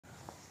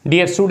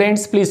Dear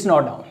students, please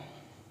note down.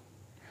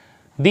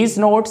 These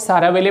notes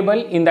are available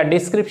in the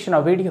description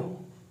of video.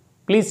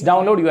 Please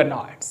download your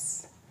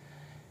notes.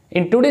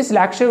 In today's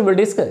lecture, we will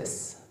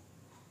discuss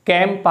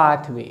CAM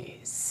pathway,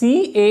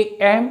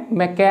 CAM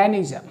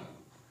mechanism,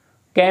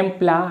 CAM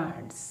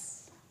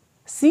plants,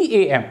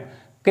 CAM,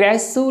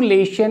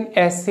 Crassulacean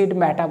acid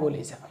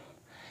metabolism.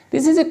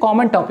 This is a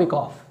common topic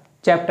of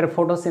chapter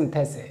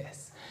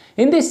photosynthesis.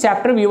 In this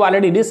chapter, we have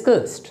already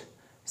discussed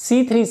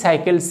C3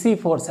 cycle,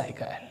 C4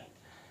 cycle.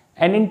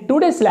 And in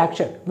today's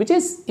lecture, which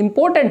is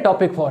important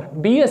topic for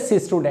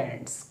BSc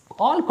students,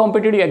 all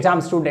competitive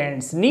exam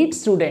students, NEET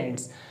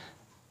students,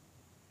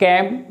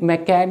 CAM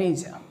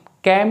mechanism,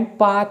 CAM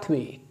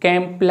pathway,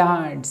 CAM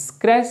plants,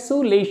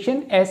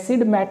 Crassulacean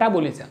acid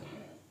metabolism.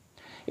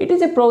 It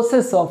is a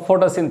process of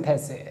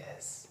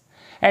photosynthesis.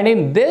 And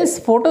in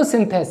this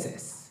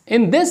photosynthesis,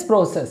 in this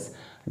process,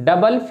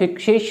 double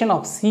fixation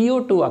of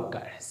CO2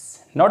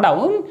 occurs. Note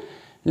down,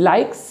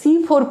 like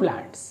C4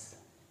 plants.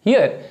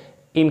 Here,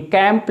 in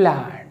CAM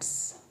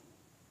plants,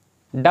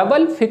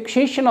 double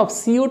fixation of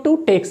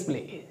CO2 takes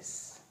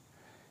place.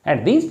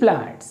 And these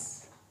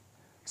plants,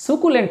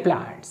 succulent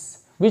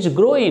plants, which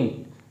grow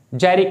in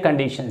xeric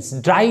conditions,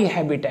 dry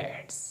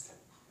habitats,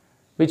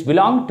 which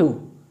belong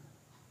to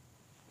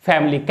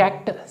family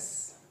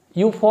cactus,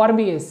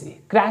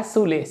 Euphorbiaceae,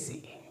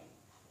 Crassulaceae.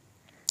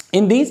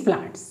 In these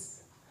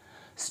plants,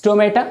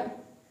 stomata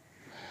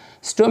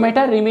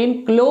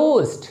remain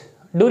closed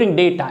during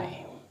daytime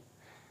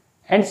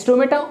and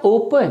stomata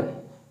open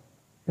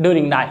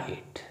during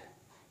night.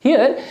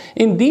 Here,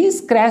 in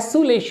these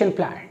Crassulacean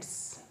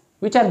plants,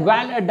 which are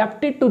well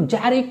adapted to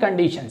xeric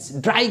conditions,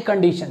 dry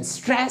conditions,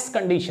 stress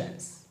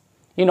conditions,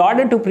 in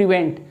order to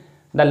prevent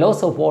the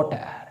loss of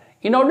water,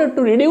 in order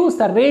to reduce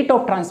the rate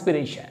of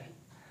transpiration,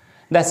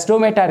 the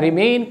stomata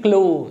remain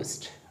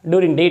closed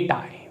during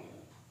daytime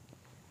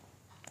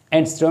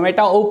and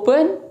stomata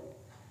open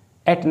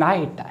at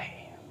night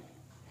time.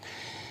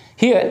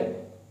 Here,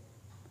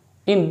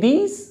 in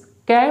these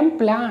CAM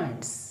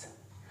plants,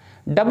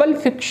 double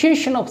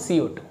fixation of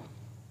CO2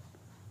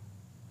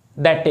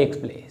 that takes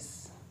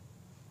place.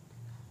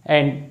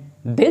 And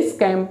this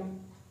CAM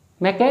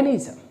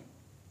mechanism,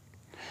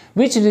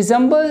 which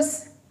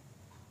resembles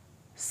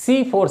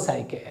C4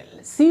 cycle,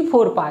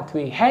 C4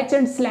 pathway, Hatch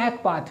and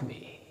Slack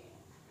pathway.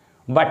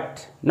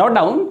 But note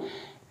down,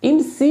 in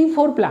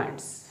C4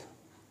 plants,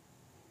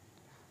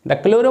 the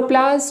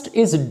chloroplast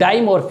is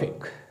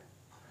dimorphic,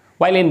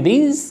 while in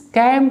these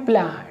CAM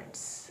plants,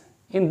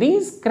 in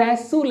these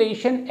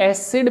Crassulacean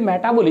acid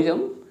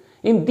metabolism,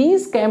 in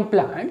these CAM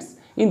plants,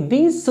 in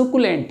these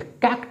succulent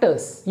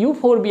cactus,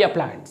 euphorbia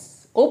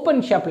plants,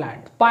 opensia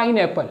plant,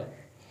 pineapple,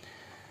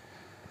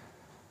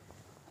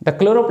 the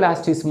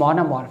chloroplast is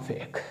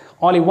monomorphic,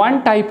 only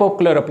one type of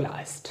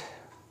chloroplast.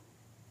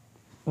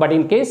 But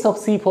in case of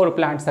C4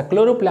 plants, the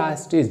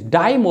chloroplast is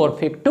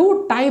dimorphic,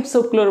 two types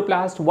of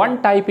chloroplast,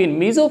 one type in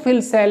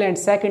mesophyll cell and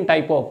second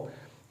type of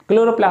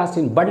chloroplast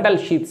in bundle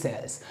sheath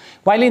cells.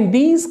 While in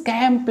these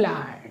CAM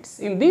plants,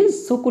 in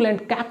these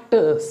succulent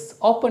cactus,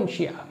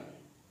 opensia,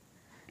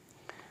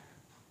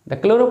 the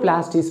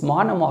chloroplast is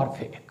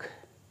monomorphic.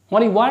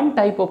 Only one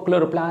type of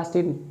chloroplast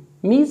in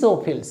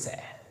mesophyll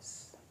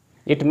cells.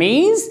 It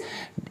means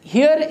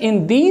here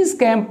in these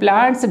CAM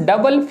plants,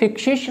 double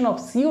fixation of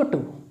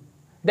CO2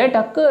 that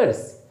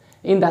occurs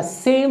in the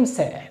same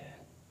cell.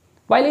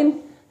 While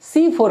in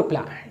C4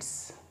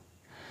 plants,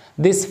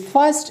 this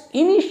first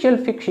initial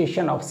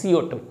fixation of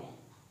CO2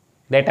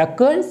 that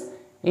occurs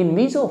in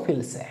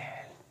mesophyll cell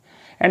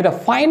and the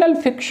final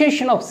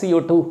fixation of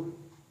CO2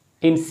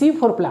 in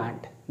C4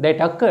 plant that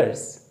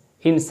occurs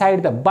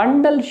inside the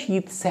bundle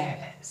sheath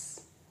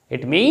cells.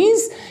 It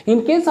means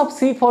in case of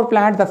C4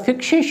 plant, the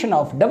fixation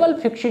of double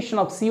fixation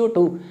of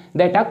CO2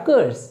 that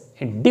occurs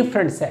in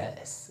different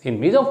cells, in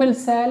mesophyll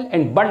cell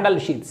and bundle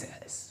sheath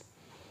cells.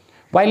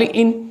 While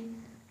in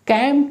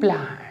CAM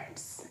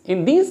plants,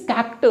 in these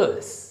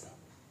cactus,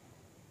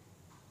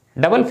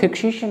 double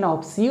fixation of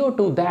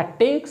CO2 that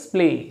takes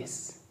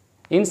place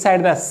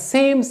inside the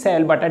same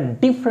cell but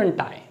at different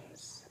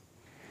times,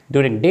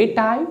 during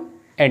daytime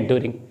and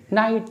during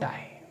night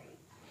time.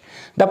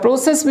 The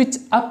process which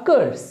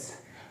occurs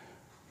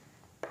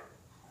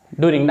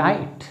during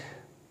night,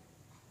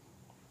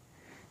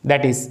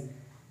 that is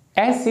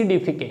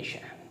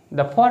acidification,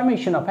 the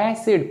formation of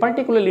acid,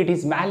 particularly it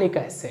is malic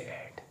acid.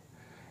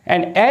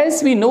 And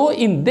as we know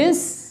in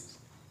this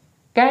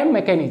CAM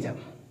mechanism,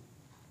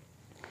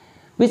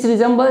 which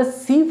resembles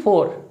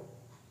C4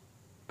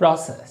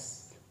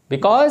 process,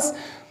 because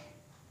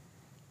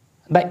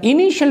the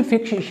initial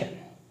fixation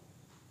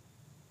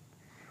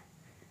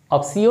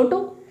of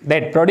CO2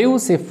 that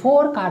produce a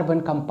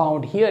 4-carbon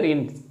compound here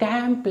in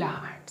CAM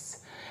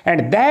plants,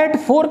 and that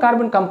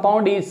 4-carbon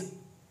compound is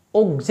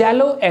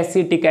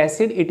oxaloacetic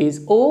acid, it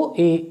is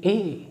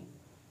OAA.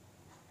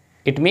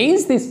 It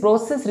means this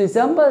process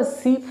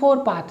resembles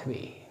C4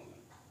 pathway,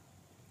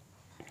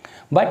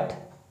 but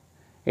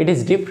it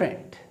is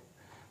different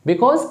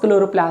because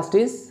chloroplast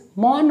is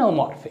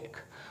monomorphic,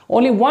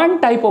 only one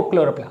type of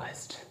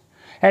chloroplast,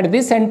 And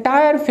this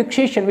entire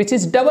fixation, which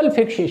is double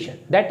fixation,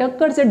 that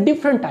occurs at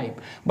different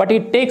type, but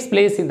it takes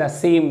place in the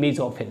same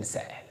mesophyll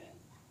cell.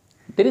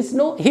 There is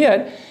no,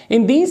 here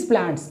in these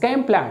plants,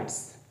 chem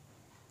plants,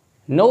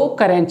 no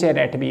Karanch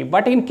anatomy,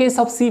 but in case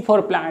of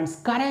C4 plants,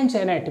 Karanch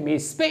anatomy,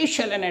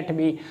 spatial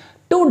anatomy,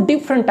 two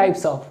different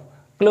types of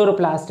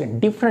chloroplast in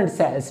different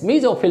cells,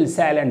 mesophyll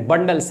cell and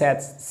bundle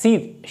cells,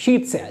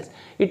 sheath cells.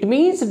 It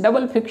means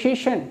double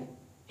fixation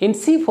in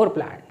C4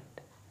 plant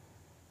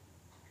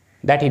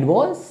that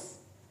involves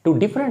two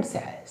different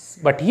cells.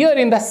 But here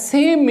in the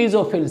same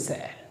mesophyll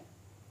cell,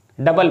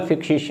 double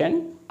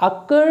fixation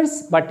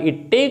occurs, but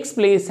it takes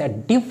place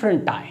at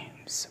different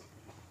times.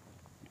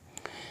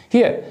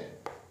 Here,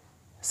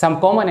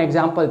 some common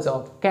examples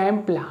of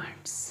chem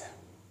plants.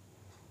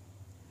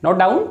 Note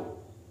down,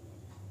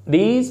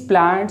 these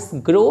plants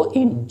grow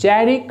in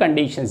arid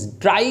conditions,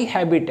 dry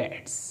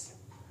habitats,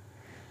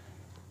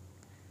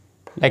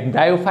 like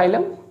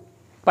Bryophyllum,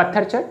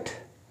 Patharchat,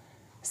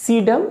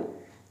 Sedum,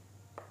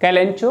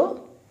 Kalanchoe,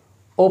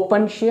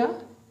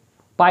 Opuntia,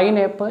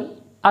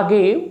 pineapple,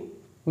 agave,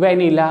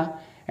 vanilla,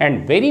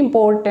 and very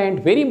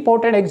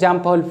important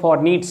example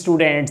for NEET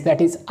students,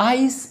 that is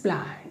ice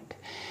plant.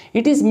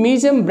 It is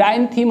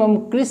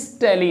Metabolsim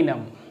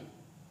crystallinum.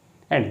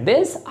 And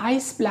this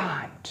ice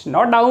plant,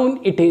 note down,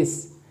 it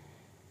is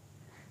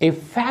a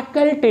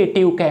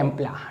facultative chem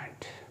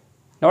plant.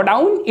 Note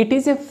down, it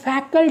is a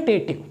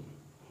facultative.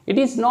 It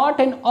is not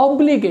an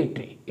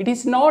obligatory. It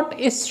is not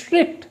a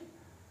strict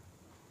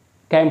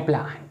chem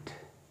plant.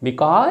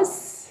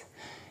 Because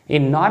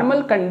in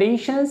normal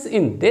conditions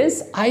in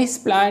this ice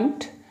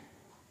plant,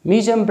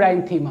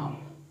 Metabolsim,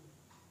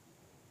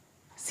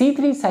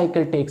 C3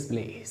 cycle takes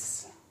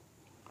place.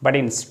 But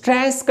in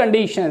stress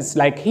conditions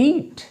like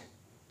heat,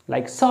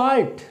 like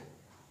salt,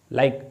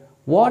 like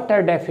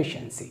water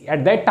deficiency,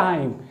 at that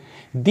time,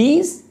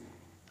 these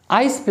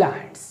ice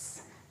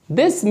plants,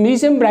 this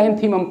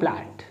Metabolsim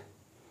plant,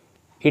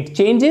 it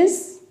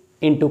changes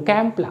into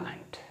chem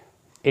plant.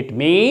 It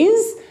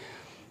means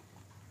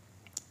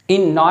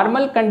in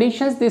normal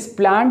conditions, this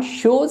plant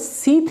shows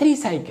C3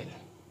 cycle.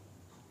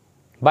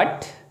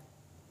 But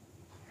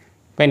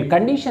when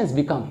conditions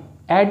become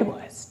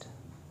adverse,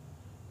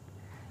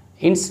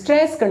 in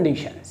stress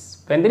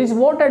conditions, when there is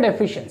water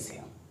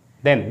deficiency,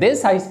 then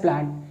this ice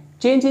plant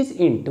changes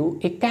into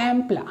a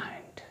chem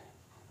plant.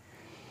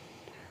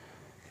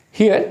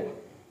 Here,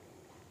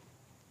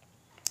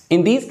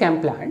 in these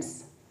chem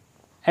plants,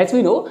 as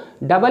we know,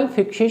 double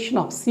fixation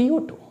of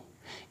CO2.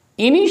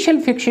 Initial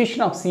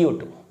fixation of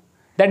CO2,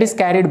 that is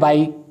carried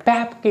by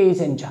Papkase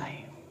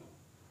enzyme.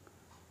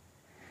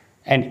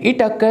 And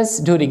it occurs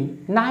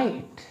during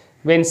night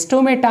when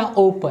stomata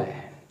open.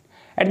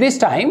 At this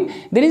time,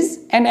 there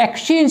is an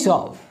exchange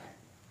of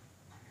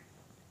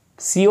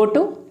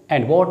CO2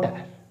 and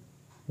water.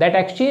 That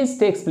exchange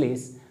takes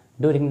place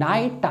during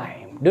night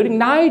time. During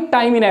night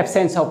time in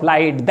absence of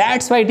light,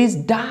 that's why it is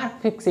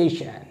dark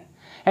fixation.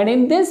 And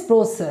in this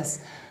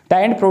process, the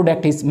end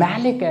product is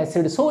malic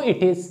acid, so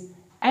it is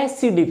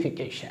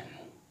acidification.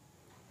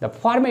 The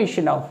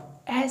formation of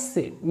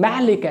acid,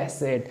 malic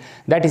acid,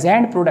 that is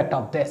end product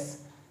of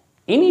this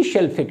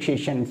initial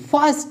fixation,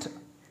 first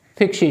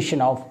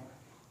fixation of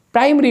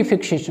primary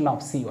fixation of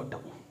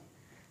CO2.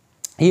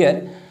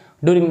 Here,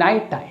 during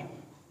night time,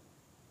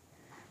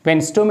 when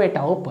stomata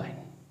open,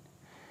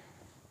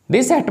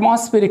 this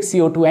atmospheric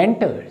CO2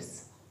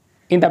 enters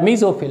in the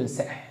mesophyll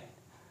cell,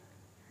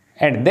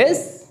 and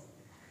this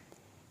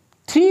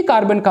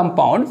 3-carbon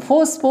compound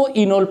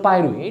phosphoenol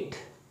pyruvate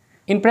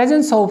in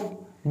presence of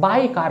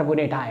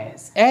bicarbonate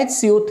ions,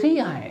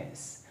 HCO3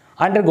 ions,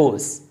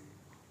 undergoes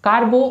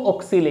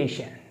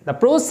carboxylation. The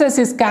process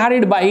is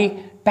carried by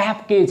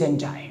Papkase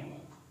enzyme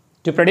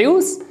to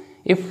produce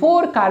a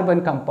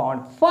 4-carbon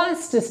compound,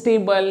 first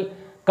stable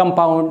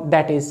compound,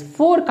 that is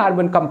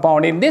 4-carbon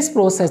compound in this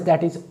process,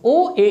 that is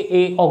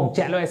OAA,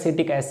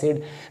 oxaloacetic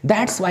acid.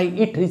 That's why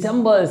it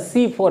resembles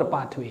C4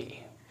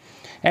 pathway.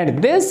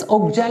 And this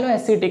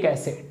oxaloacetic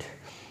acid,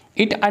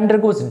 it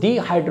undergoes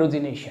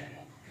dehydrogenation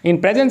in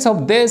presence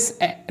of this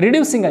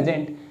reducing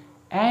agent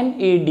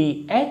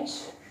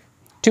NADH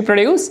to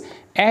produce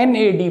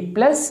NAD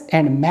plus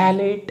and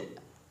malate.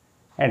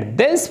 And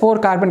this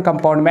 4-carbon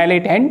compound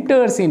malate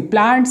enters in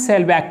plant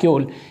cell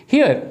vacuole.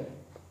 Here,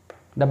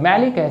 the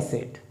malic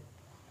acid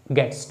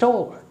gets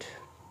stored.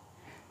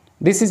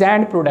 This is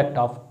end product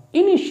of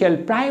initial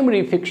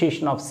primary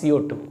fixation of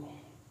CO2,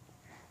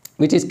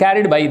 which is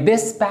carried by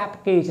this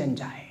Papkase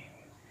enzyme.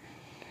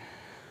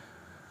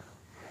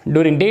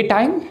 During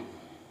daytime,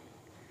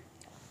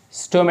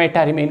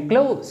 stomata remain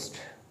closed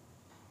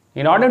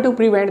in order to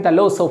prevent the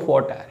loss of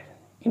water.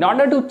 In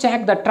order to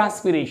check the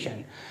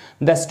transpiration,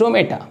 the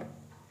stomata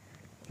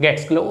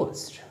gets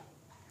closed.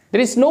 There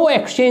is no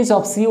exchange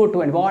of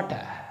CO2 and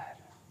water.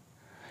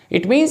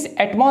 It means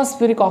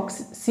atmospheric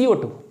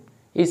CO2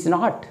 is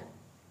not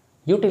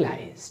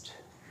utilized.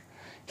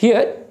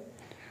 Here,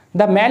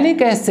 the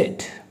malic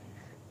acid,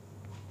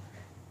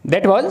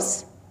 that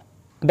was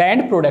the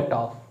end product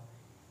of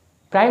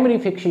primary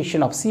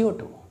fixation of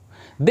CO2.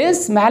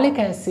 This malic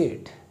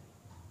acid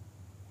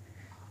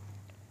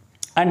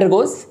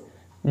undergoes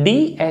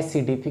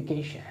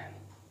deacidification.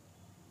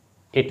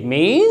 It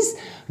means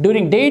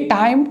during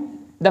daytime,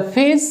 the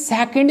phase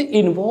second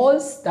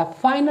involves the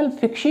final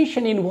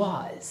fixation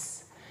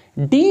involves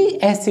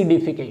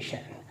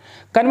deacidification,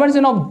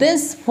 conversion of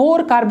this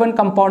 4-carbon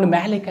compound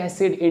malic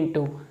acid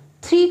into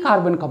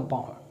 3-carbon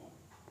compound,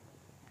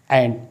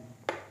 and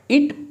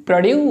it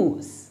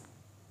produces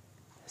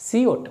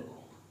CO2.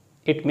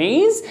 It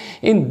means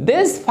in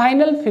this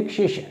final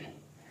fixation,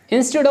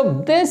 instead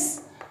of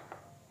this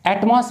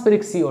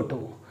atmospheric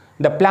CO2,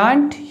 the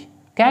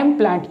chem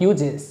plant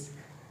uses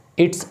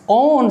its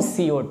own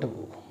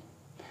CO2.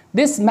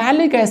 This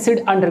malic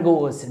acid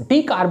undergoes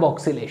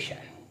decarboxylation,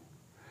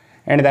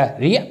 and the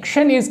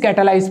reaction is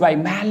catalyzed by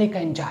malic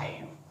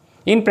enzyme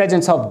in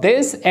presence of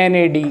this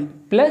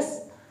NAD plus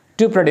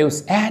to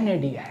produce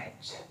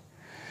NADH,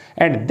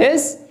 and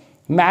this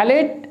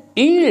malate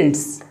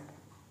yields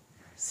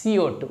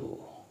CO2.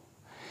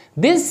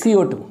 This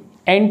CO2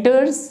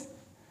 enters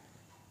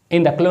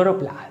in the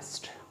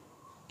chloroplast.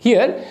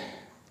 Here,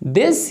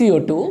 this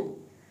CO2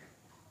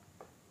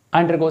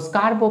 undergoes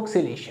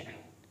carboxylation,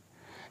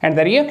 and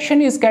the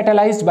reaction is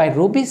catalyzed by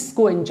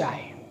Rubisco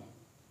enzyme,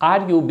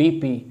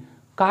 RUBP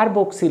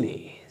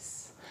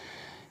carboxylase.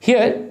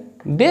 Here,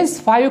 this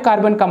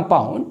 5-carbon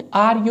compound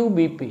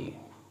RUBP,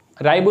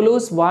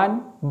 ribulose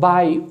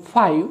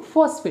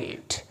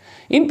 1,5-phosphate,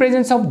 in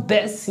presence of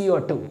this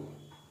CO2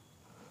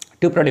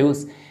 to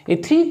produce a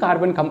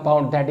 3-carbon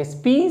compound, that is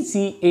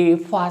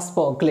PGA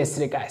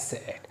phosphoglyceric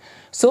acid.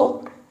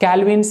 So,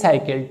 Calvin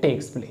cycle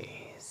takes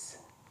place.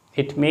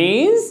 It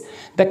means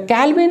the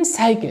Calvin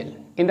cycle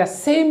in the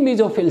same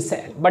mesophyll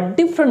cell but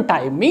different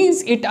time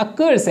means it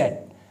occurs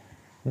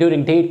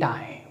during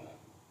daytime,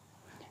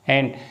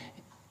 and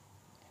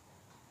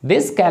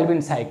this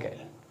Calvin cycle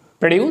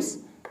produce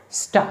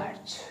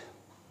starch.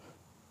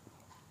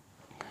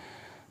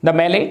 The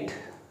malate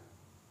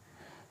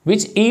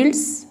which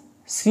yields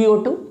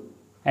CO2,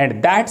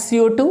 and that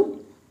CO2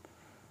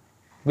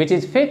 which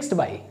is fixed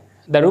by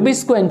the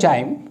Rubisco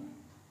enzyme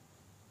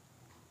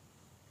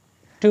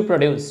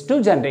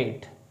to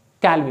generate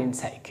Calvin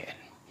cycle.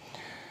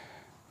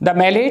 The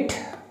malate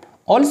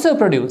also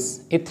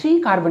produce a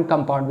 3-carbon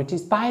compound which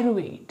is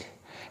pyruvate,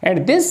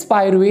 and this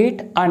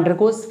pyruvate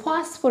undergoes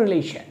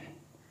phosphorylation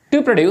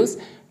to produce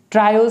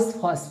triose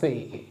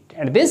phosphate,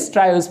 and this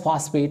triose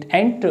phosphate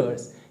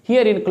enters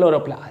here in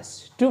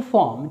chloroplast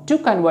to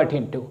convert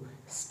into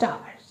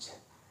starch.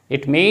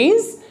 It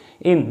means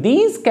in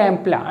these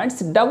chem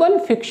plants, double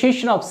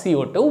fixation of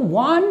CO2,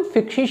 one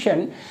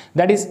fixation,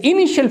 that is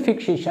initial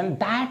fixation,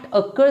 that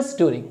occurs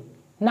during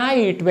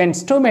night when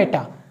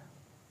stomata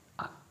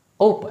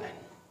open.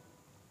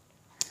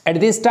 At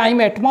this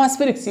time,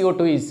 atmospheric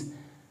CO2 is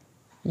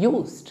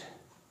used,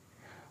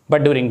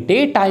 but during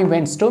daytime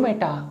when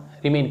stomata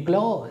remain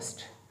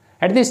closed,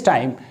 at this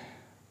time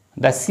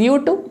the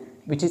CO2,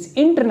 which is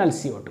internal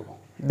CO2,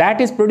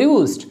 that is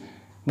produced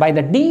by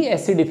the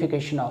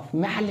deacidification of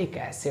malic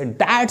acid.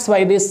 That's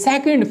why this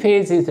second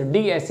phase is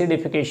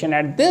deacidification,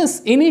 and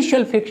this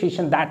initial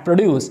fixation that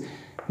produce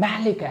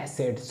malic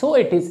acid, so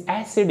it is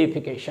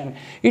acidification.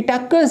 It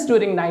occurs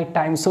during night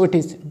time, so it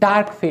is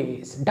dark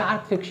phase,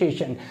 dark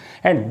fixation,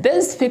 and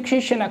this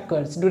fixation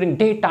occurs during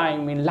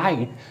daytime in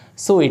light,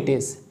 so it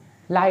is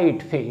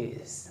light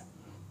phase.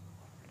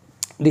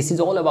 This is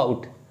all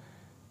about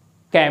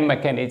chem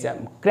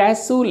mechanism,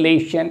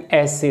 Crassulacean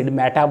acid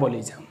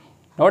metabolism.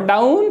 Note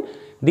down,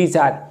 these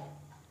are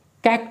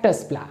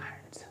cactus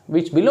plants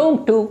which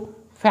belong to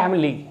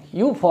family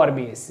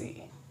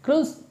Euphorbiaceae,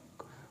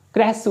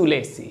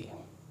 Crassulaceae,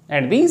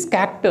 and these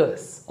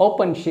cactus,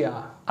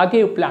 opuntia,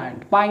 agave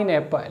plant,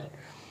 pineapple,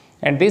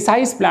 and this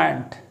ice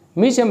plant,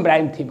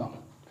 Mesembryanthemum,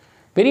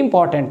 very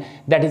important,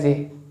 that is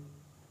a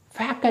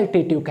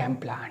facultative chem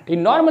plant.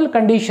 In normal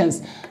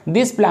conditions,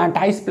 this plant,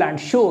 ice plant,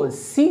 shows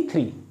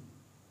C3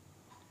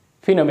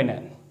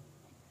 phenomenon,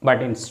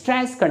 but in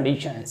stress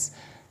conditions,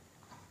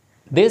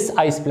 this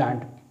ice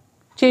plant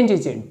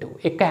changes into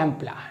a chem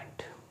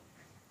plant.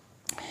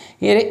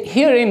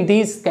 Here in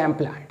these chem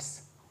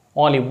plants,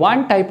 only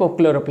one type of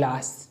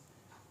chloroplast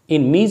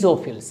in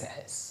mesophyll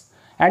cells,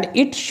 and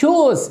it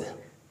shows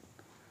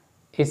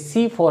a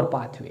C4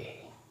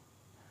 pathway.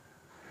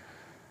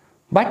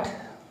 But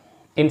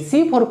in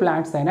C4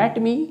 plants, the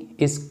anatomy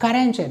is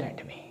Karanch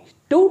anatomy.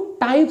 Two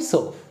types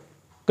of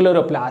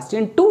chloroplast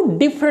in two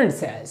different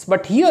cells,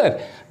 but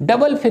here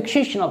double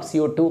fixation of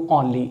CO2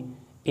 only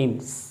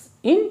in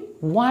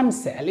one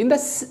cell, in the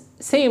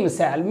same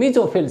cell,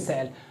 mesophyll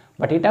cell,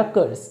 but it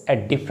occurs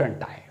at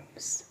different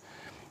times.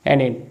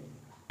 And in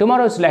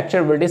tomorrow's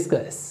lecture, we'll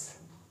discuss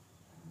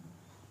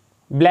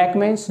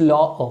Blackman's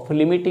law of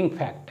limiting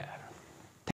factor.